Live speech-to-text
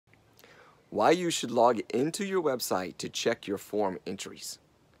Why you should log into your website to check your form entries.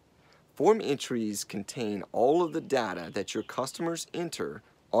 Form entries contain all of the data that your customers enter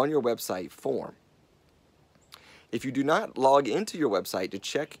on your website form. If you do not log into your website to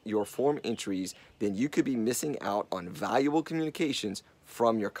check your form entries, then you could be missing out on valuable communications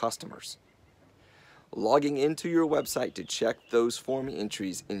from your customers. Logging into your website to check those form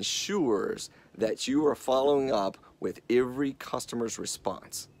entries ensures that you are following up with every customer's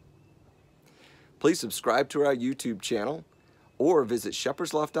response. Please subscribe to our YouTube channel or visit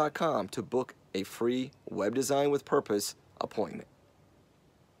shepherdsloft.com to book a free Web Design with Purpose appointment.